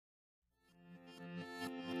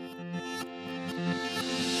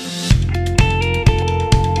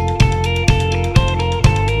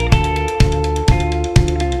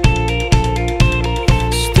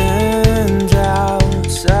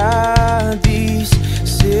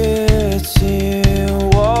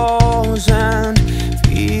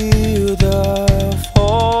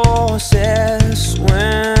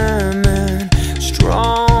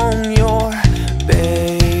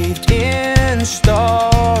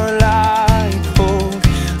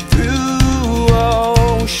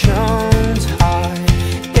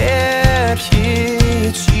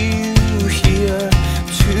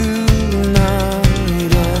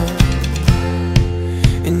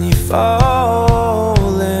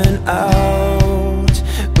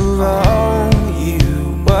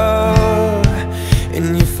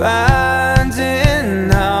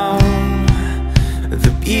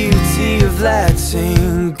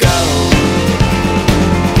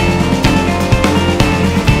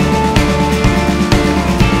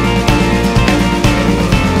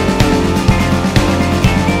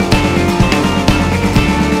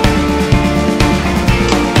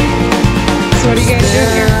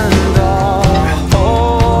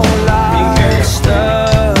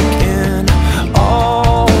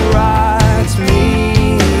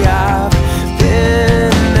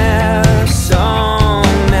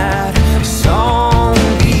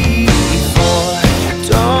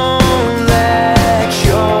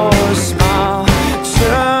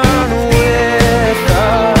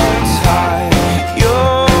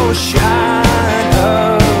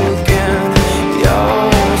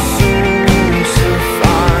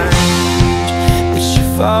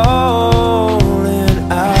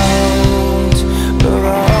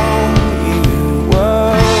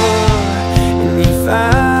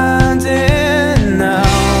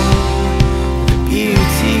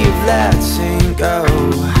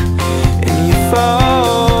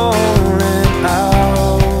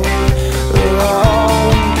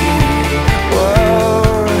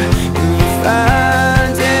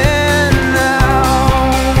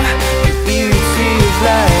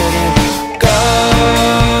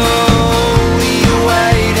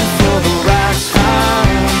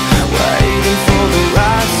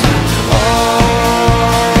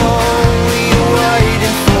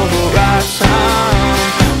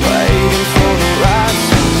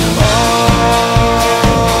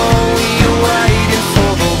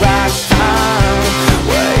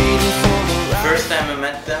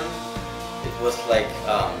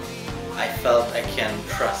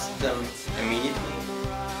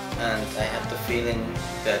have the feeling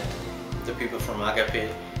that the people from Agape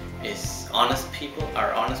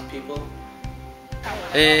are honest people.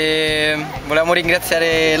 E volevamo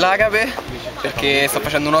ringraziare l'Agape perché sta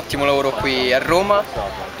facendo un ottimo lavoro qui a Roma,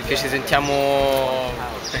 perché ci sentiamo,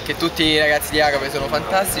 perché tutti i ragazzi di Agape sono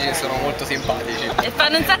fantastici e sono molto simpatici E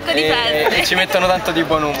fanno un sacco di feste e ci mettono tanto di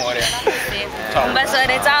buon umore. Sì. Ciao. Un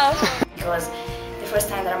bacione, ciao. Because the first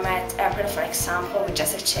time that I met April, for example, we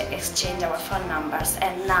just exchanged our phone numbers,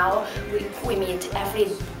 and now we meet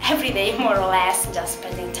every day more or less, just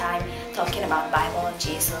spending time talking about Bible,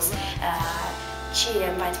 Jesus. She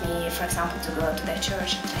invited me, for example, to go to the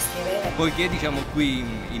church. Poiché diciamo qui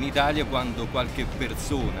in Italia quando qualche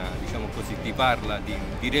persona diciamo così ti parla di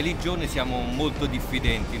religione siamo molto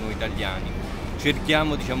diffidenti noi italiani,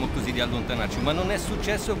 cerchiamo diciamo così di allontanarci, ma non è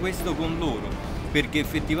successo questo con loro, perché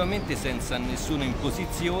effettivamente senza nessuna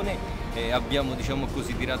imposizione abbiamo diciamo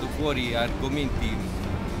così tirato fuori argomenti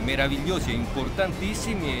meravigliosi e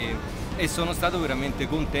importantissimi e sono stato veramente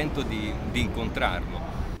contento di incontrarlo.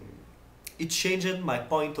 It changed my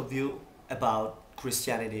point of view about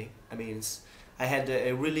Christianity. I mean, I had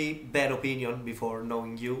a really bad opinion before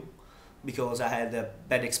knowing you because I had a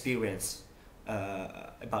bad experience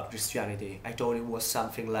about Christianity. I thought it was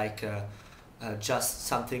something like just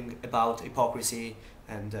something about hypocrisy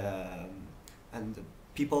and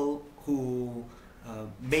people who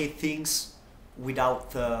made things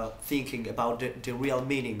without thinking about the real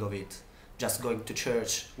meaning of it, just going to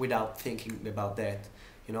church without thinking about that,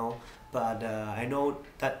 you know. But I know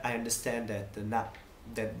that I understand that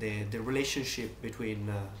the relationship between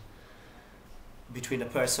a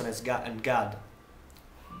person and God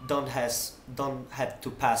don't have to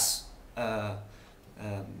pass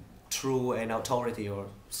through an authority or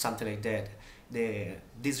something like that.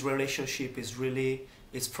 This relationship is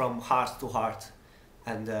from heart to heart,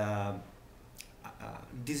 and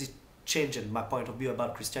this is changing my point of view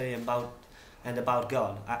about Christianity and about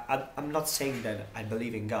God. I'm not saying that I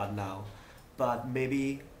believe in God now, but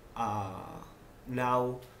maybe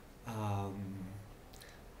now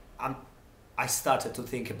I started to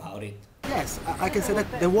think about it. Yes, I can say that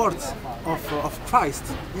the words of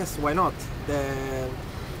Christ, yes, why not?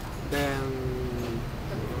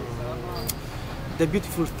 The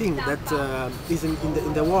beautiful thing that is in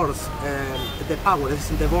the words, the power that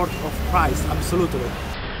is in the word of Christ, absolutely.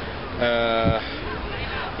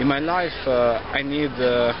 In my life I need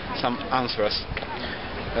some answers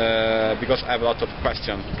because I have a lot of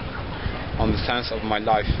questions on the sense of my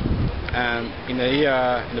life, and in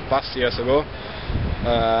the past years ago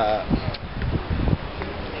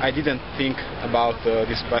I didn't think about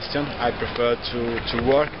this question. I preferred to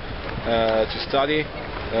work, to study,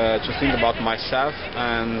 to think about myself,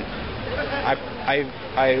 and I've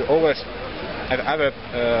ever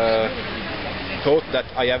thought that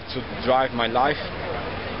I have to drive my life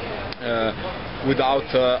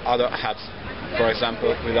without other helps, for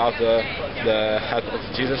example, without the help of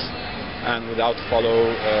Jesus and without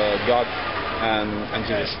follow God and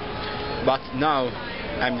Jesus. But now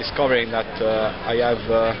I'm discovering that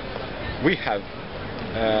we have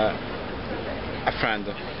a friend,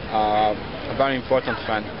 a very important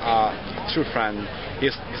friend, a true friend.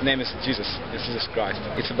 His name is Jesus Christ.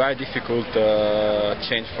 It's a very difficult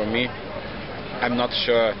change for me. I'm not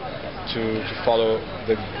sure to follow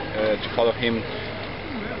him.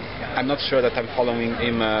 I'm not sure that I'm following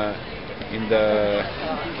him in the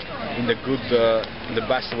good, in the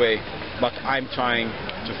best way. But I'm trying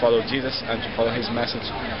to follow Jesus and to follow his message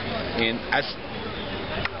in as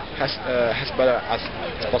better as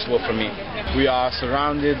possible for me. We are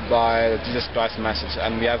surrounded by the Jesus Christ message,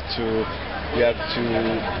 and we have to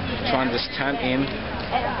try and understand him,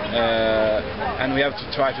 and we have to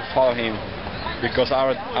try to follow him, because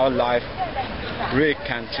our life really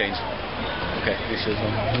can change. Okay, this is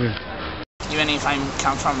one. Even if I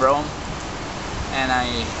come from Rome and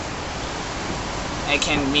I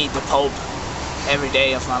can meet the Pope every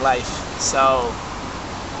day of my life, so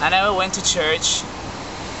I never went to church,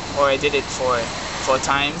 or I did it for 4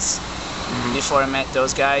 times before I met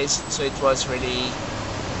those guys, so it was really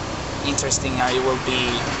interesting. I will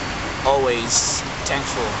be always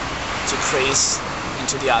thankful to Chris and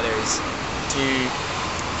to the others,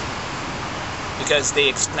 because they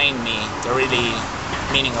explained me the really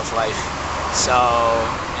meaning of life,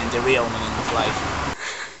 and the real meaning of life.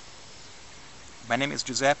 My name is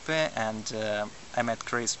Giuseppe, and I met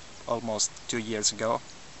Chris almost 2 years ago,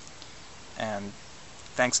 and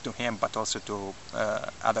thanks to him, but also to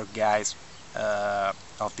other guys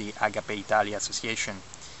of the Agape Italia Association,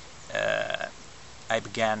 I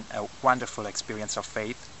began a wonderful experience of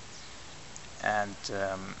faith, and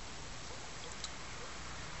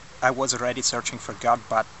I was already searching for God,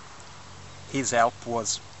 but His help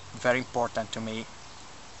was very important to me.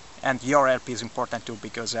 And your help is important too,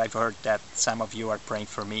 because I've heard that some of you are praying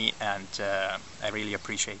for me, and I really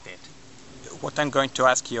appreciate it. What I'm going to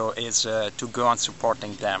ask you is to go on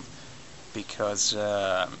supporting them, because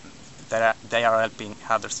they are helping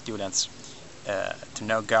other students to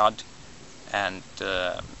know God and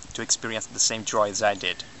to experience the same joy as I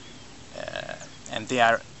did. And they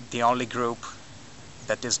are the only group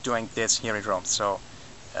that is doing this here in Rome, so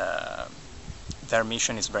their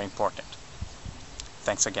mission is very important.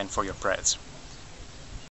 Thanks again for your prayers.